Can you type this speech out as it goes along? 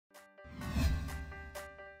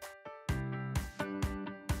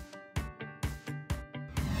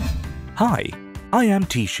Hi, I am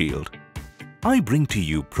TShield. I bring to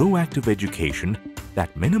you proactive education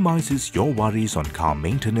that minimizes your worries on car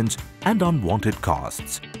maintenance and unwanted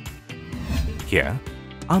costs. Here,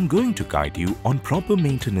 I'm going to guide you on proper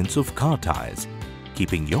maintenance of car tires.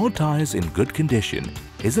 Keeping your tires in good condition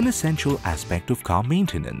is an essential aspect of car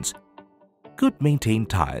maintenance. Good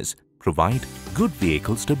maintained tires provide good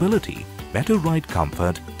vehicle stability, better ride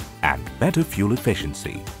comfort, and better fuel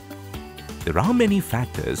efficiency. There are many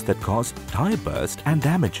factors that cause tire burst and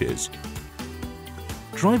damages.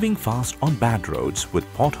 Driving fast on bad roads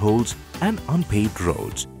with potholes and unpaved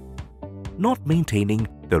roads. Not maintaining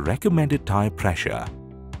the recommended tire pressure.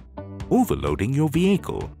 Overloading your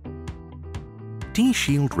vehicle.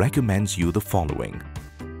 TShield recommends you the following.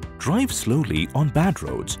 Drive slowly on bad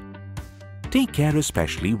roads. Take care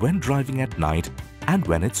especially when driving at night and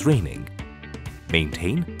when it's raining.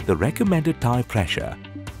 Maintain the recommended tire pressure.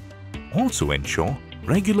 Also ensure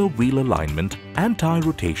regular wheel alignment and tire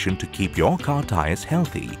rotation to keep your car tires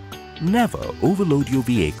healthy. Never overload your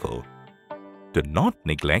vehicle. Do not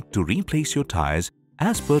neglect to replace your tires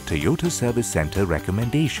as per Toyota Service Center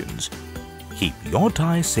recommendations. Keep your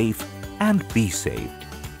tires safe and be safe.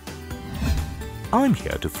 I'm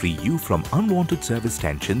here to free you from unwanted service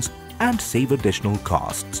tensions and save additional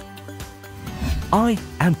costs. I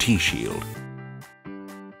am TShield.